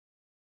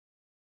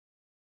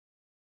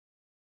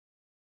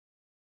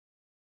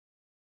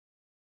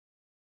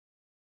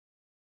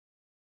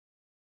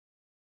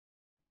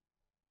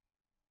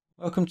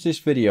Welcome to this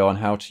video on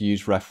how to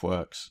use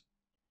RefWorks.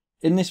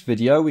 In this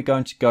video we're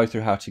going to go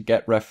through how to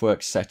get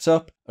RefWorks set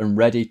up and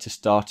ready to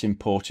start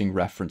importing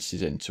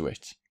references into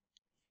it.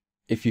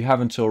 If you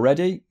haven't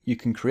already, you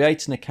can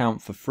create an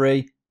account for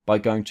free by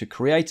going to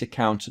Create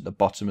Account at the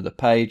bottom of the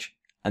page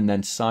and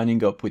then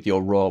signing up with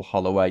your Royal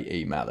Holloway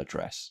email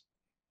address.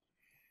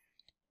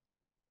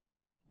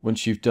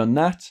 Once you've done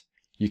that,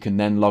 you can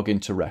then log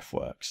into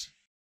RefWorks.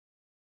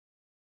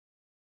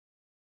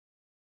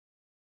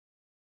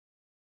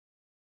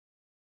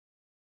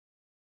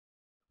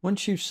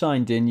 Once you've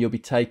signed in, you'll be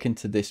taken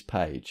to this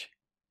page.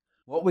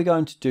 What we're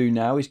going to do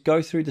now is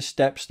go through the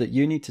steps that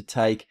you need to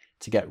take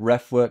to get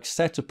RefWorks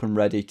set up and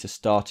ready to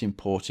start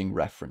importing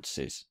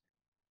references.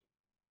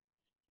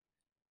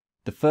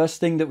 The first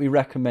thing that we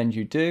recommend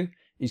you do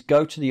is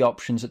go to the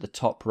options at the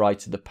top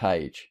right of the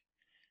page.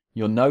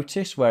 You'll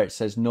notice where it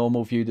says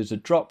Normal View there's a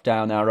drop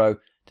down arrow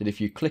that if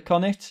you click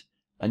on it,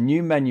 a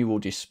new menu will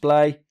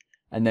display,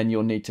 and then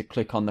you'll need to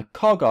click on the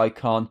cog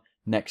icon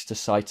next to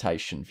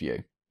Citation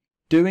View.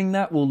 Doing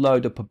that will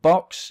load up a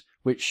box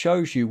which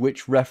shows you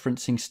which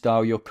referencing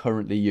style you're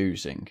currently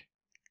using.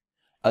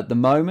 At the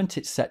moment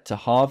it's set to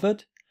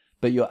Harvard,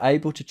 but you're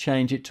able to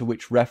change it to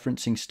which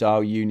referencing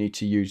style you need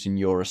to use in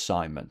your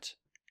assignment.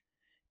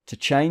 To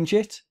change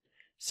it,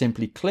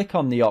 simply click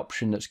on the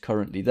option that's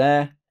currently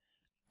there,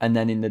 and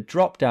then in the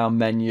drop down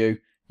menu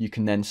you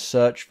can then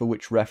search for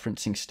which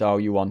referencing style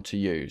you want to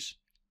use.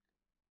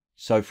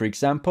 So for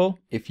example,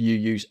 if you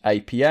use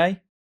APA,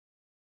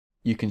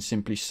 you can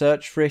simply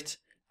search for it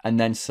and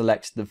then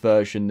select the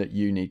version that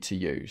you need to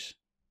use.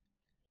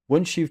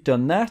 Once you've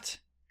done that,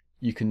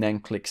 you can then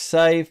click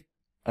Save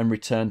and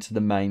return to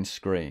the main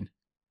screen.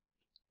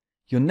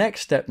 Your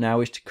next step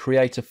now is to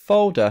create a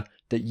folder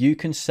that you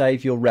can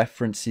save your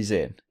references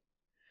in.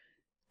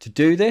 To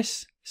do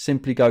this,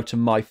 simply go to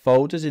My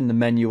Folders in the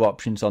menu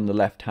options on the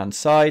left hand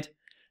side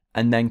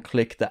and then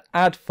click the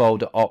Add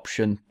Folder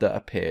option that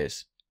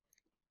appears.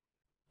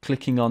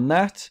 Clicking on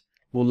that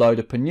will load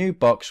up a new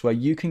box where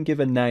you can give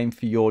a name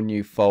for your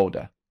new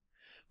folder.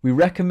 We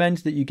recommend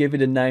that you give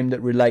it a name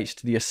that relates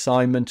to the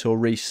assignment or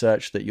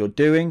research that you're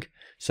doing,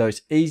 so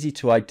it's easy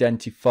to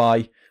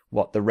identify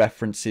what the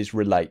references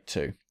relate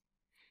to.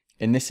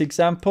 In this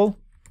example,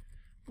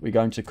 we're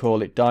going to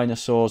call it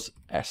Dinosaurs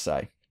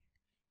Essay.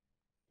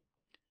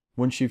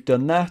 Once you've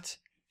done that,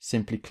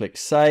 simply click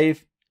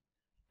Save,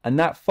 and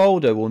that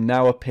folder will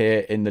now appear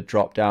in the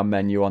drop-down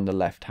menu on the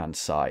left-hand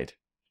side.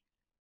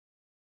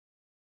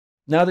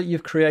 Now that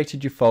you've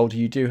created your folder,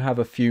 you do have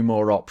a few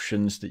more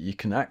options that you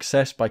can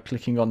access by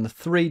clicking on the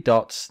three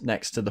dots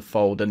next to the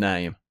folder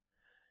name.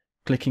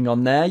 Clicking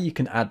on there, you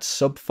can add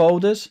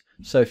subfolders.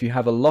 So if you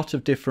have a lot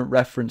of different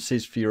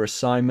references for your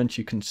assignment,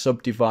 you can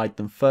subdivide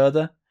them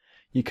further.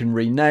 You can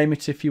rename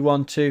it if you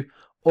want to,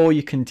 or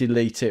you can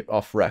delete it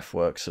off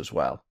RefWorks as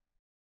well.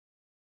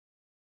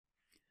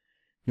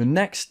 Your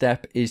next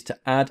step is to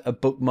add a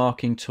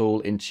bookmarking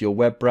tool into your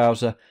web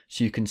browser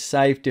so you can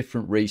save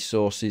different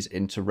resources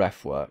into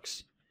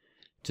RefWorks.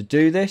 To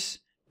do this,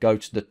 go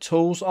to the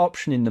Tools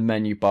option in the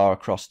menu bar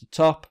across the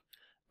top,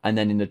 and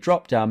then in the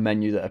drop-down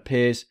menu that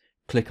appears,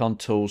 click on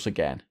Tools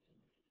again.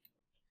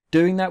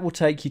 Doing that will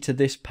take you to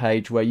this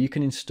page where you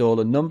can install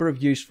a number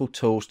of useful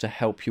tools to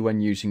help you when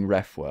using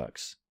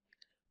RefWorks.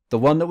 The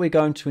one that we're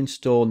going to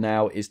install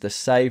now is the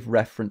Save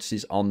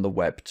References on the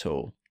Web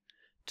tool.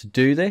 To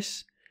do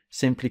this,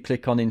 simply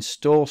click on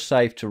Install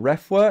Save to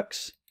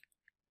RefWorks,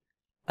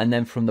 and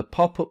then from the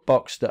pop-up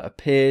box that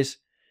appears,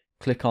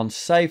 click on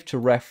Save to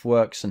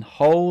RefWorks and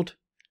hold,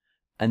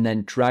 and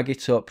then drag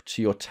it up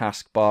to your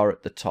taskbar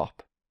at the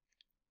top.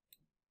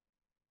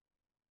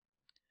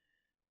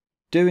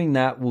 Doing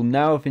that will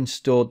now have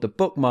installed the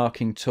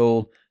bookmarking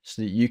tool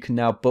so that you can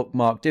now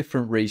bookmark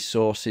different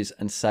resources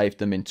and save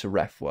them into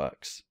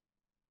RefWorks.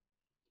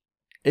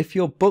 If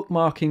your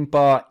bookmarking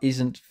bar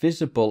isn't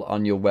visible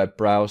on your web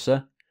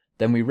browser,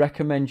 then we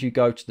recommend you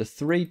go to the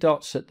three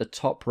dots at the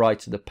top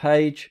right of the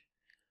page.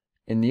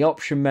 In the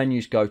option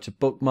menus, go to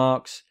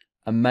Bookmarks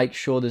and make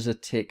sure there's a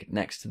tick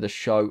next to the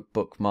Show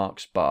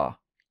Bookmarks bar.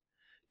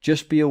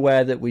 Just be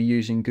aware that we're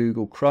using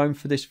Google Chrome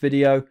for this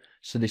video,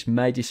 so this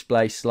may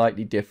display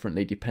slightly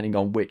differently depending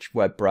on which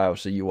web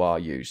browser you are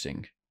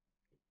using.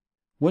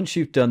 Once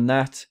you've done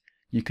that,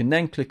 you can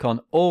then click on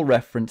All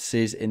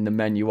References in the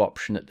menu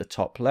option at the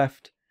top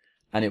left,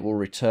 and it will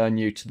return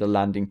you to the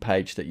landing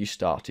page that you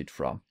started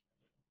from.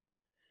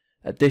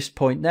 At this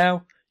point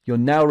now, you're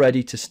now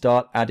ready to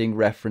start adding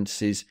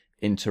references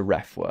into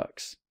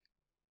RefWorks.